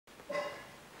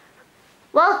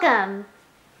Welcome!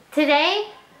 Today,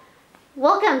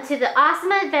 welcome to the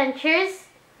Awesome Adventures,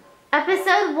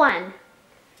 Episode 1,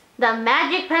 The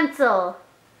Magic Pencil.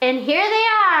 And here they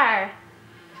are!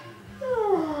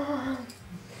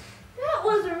 That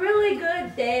was a really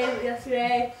good day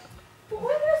yesterday. But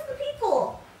where's the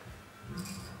people?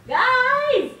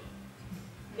 Guys!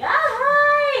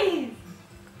 Guys!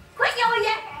 Quick, y'all,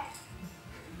 yeah!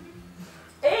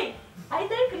 Hey, I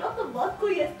drank a lot of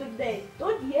vodka yesterday.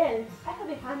 Don't yell. I have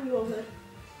a hangover.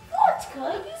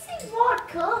 Vodka? You say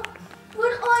vodka?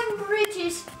 Well, I'm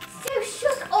British, so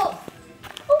shut up.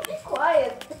 Oh, be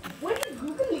quiet. What are you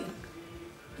Googling?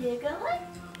 Giggling?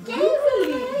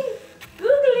 Googling.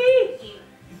 Googling.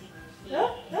 Huh?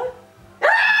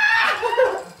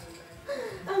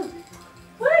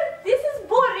 Well, this is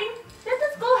boring. Let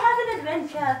us go have an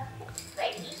adventure.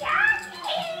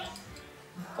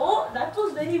 Oh, that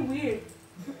was very weird.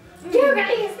 Giggling,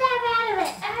 snap out of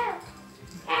it.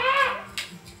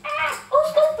 Oh,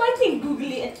 stop fighting,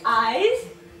 Googly and Eyes.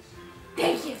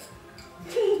 Thank you.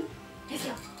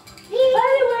 By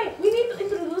the way, we need to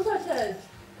introduce ourselves.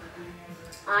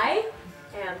 I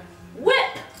am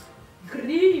Whip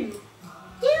Cream.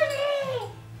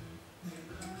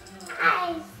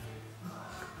 Eyes.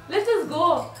 Let us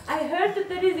go. I heard that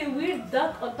there is a weird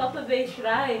duck on top of a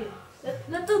shrine.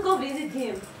 Let us go visit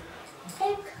him.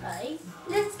 Okay,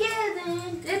 let's go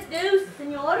then. Let's go,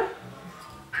 senor.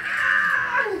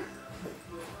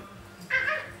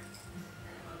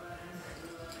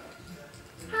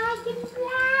 I can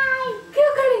fly.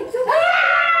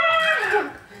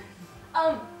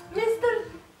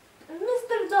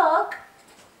 Mr. Duck,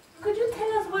 could you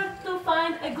tell us where to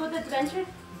find a good adventure?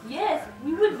 Yes,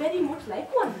 we would very much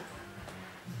like one.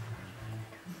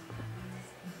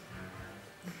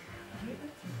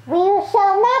 We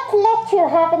shall not let you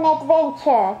have an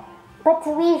adventure, but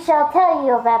we shall tell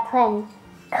you about one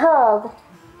called,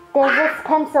 there's this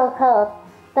pencil called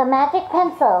the Magic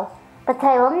Pencil, but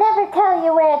I will never tell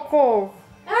you where it is.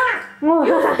 You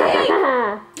stink!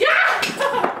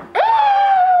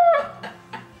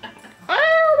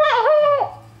 Ow, that hurt!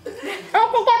 I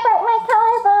think I broke my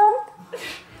collarbone.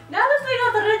 Now that we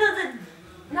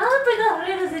got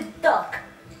rid of the duck,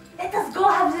 let us go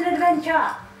have an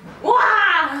adventure.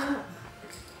 Wow!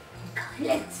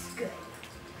 Let's go.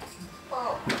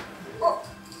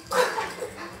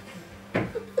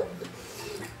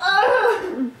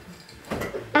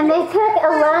 And they took a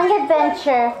long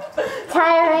adventure,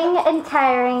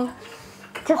 tiring,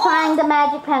 to find the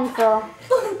magic pencil.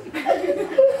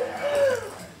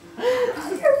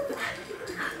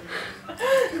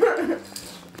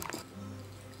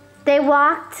 They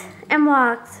walked and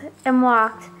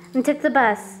took the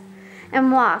bus,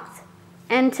 and walked,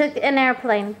 and took an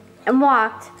airplane, and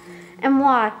walked.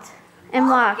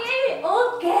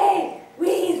 Okay,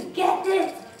 we get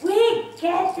it.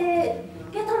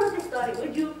 Get on with the story,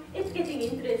 would you? It's getting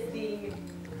interesting.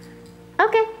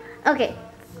 Okay.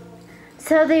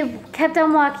 So they kept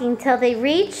on walking till they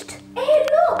reached. Hey,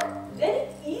 look! There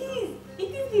it is.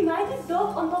 It is the magic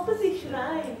dog on top of the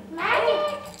shrine.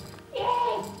 Magic!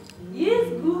 Yay! Yes,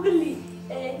 Googly.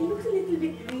 He looks a little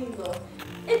bit green though.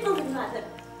 It doesn't matter.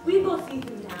 We go see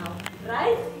him now,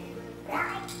 right?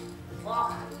 Right.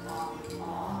 Come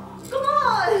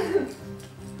on!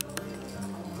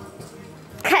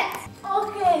 Cut.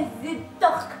 Okay, the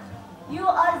duck. You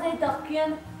are the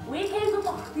duckian. We came to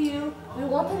talk to you. We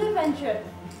want an adventure.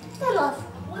 Tell us,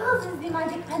 where is the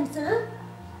magic pencil?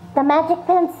 The magic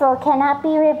pencil cannot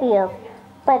be revealed,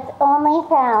 but only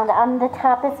found on the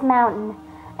toppest mountain,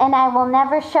 and I will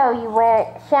never show you where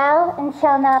it shall and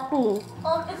shall not be.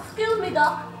 Excuse me,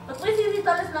 Doc, but we see the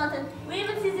tallest mountain. We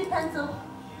even see the pencil.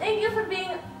 Thank you for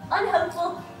being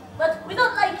unhelpful, but we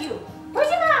don't like you. Push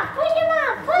him off!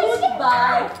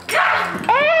 Goodbye.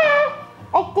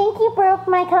 I think you broke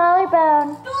my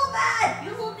collarbone. Too bad.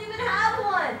 You don't even have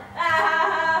one.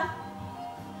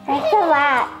 Thanks a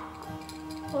lot.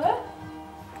 What?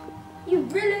 You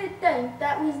really think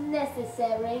that was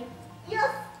necessary?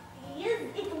 Yes,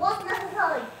 it was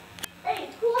necessary. Hey,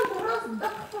 who wants to roast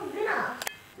duck for dinner?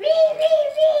 Wee!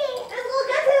 Let's go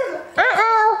get him.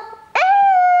 Uh-oh.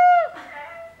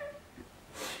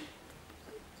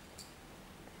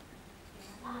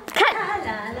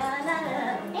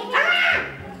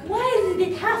 Why did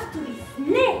it have to be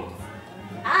snakes?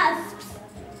 Asps,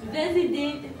 very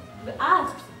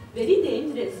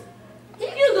dangerous.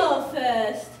 You go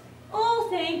first. Oh,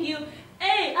 thank you.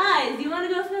 Hey, Eyes, you want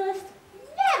to go first?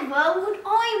 Never would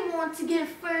I want to go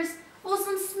first. Or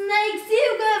some snakes,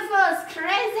 you go first,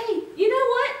 crazy. You know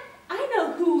what? I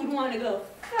know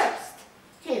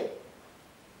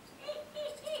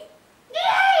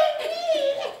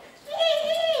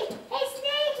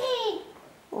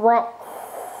What?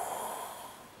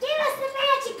 Give us the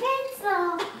magic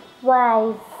pencil.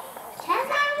 Why? Because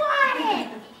I want it.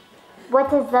 What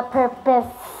is the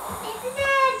purpose It's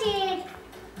magic.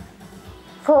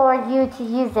 for you to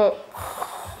use it?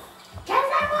 Because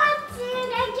I want it.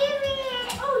 I give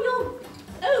it.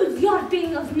 Oh, you're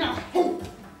being of no help.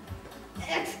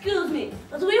 Excuse me,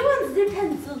 but we want the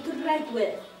pencil to write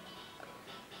with.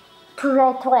 To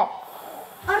write what?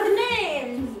 Our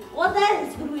names. What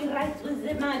else would we write with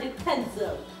the magic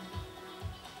pencil?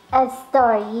 As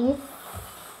stories.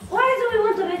 Why do we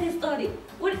want to write a story?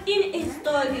 We're in a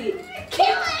story.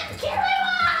 Kill him. Kill them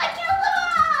all. Kill them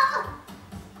all.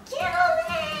 Kill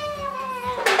them.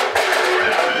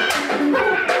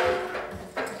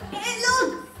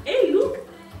 Hey, look.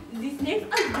 The snakes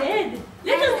are dead.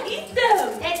 Let us eat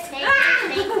them. Let's take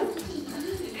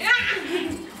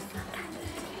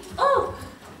Oh,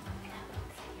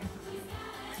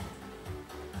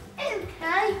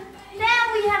 Okay, now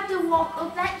we have to walk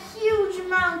up that huge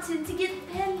mountain to get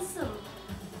the pencil.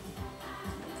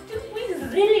 do we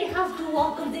really have to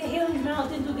walk up the hill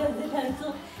mountain to get the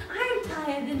pencil? I'm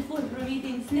tired and full from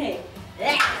eating snake.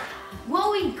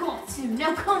 Well, we got to.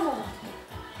 Now come on.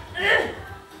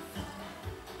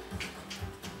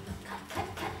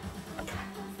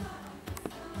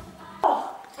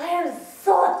 Oh, I am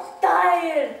so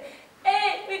tired.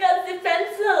 Hey, we got the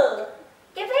pencil.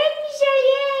 The pencil,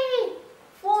 yay!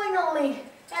 Finally,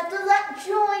 after that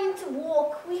giant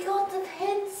walk, we got the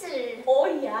pencil. Oh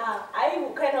yeah, I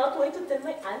cannot wait to tell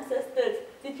my ancestors.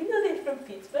 Did you know they're from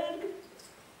Pittsburgh?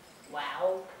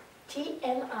 Wow. TMI,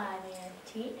 man.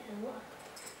 TMI.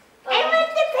 I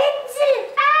want the pencil!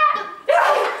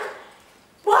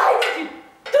 Why did you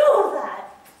do that?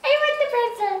 I want the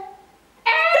pencil!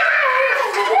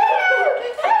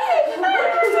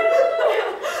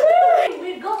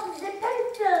 We got the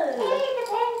pencil. Hey, the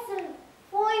pencil!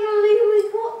 Finally, we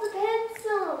got the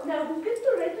pencil! Now who gets to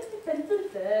write with the pencil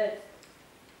first?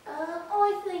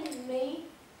 I think me.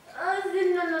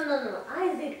 No. I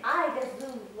think I get to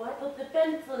write with the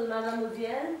pencil,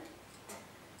 mademoiselle.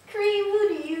 Cream, what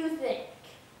do you think?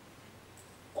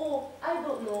 Oh, I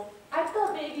don't know. I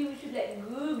thought maybe we should let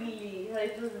Googly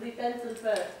write with the pencil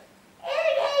first.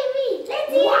 Okay, me.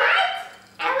 Let's eat it.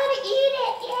 I want to eat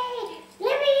it. Yay.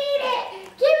 Let me eat it.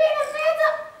 Give me the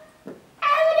pencil.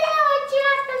 Oh no, I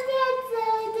dropped the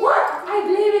pencil. What? I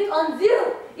blame it on you.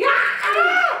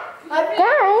 I blame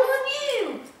Guys. it on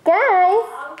you. Guys!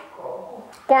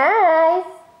 Guys!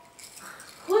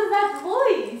 Who's that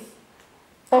voice?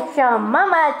 It's your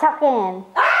mama talking.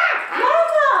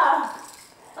 Mama!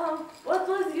 What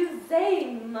was you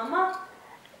saying, Mama?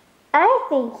 I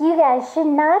think you guys should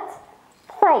not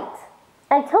fight.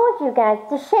 I told you guys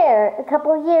to share a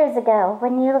couple years ago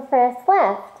when you first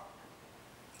left.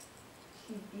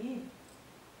 She did.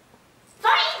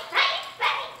 Fight, fight,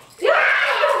 fight.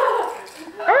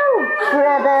 Oh,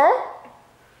 brother!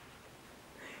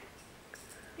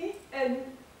 And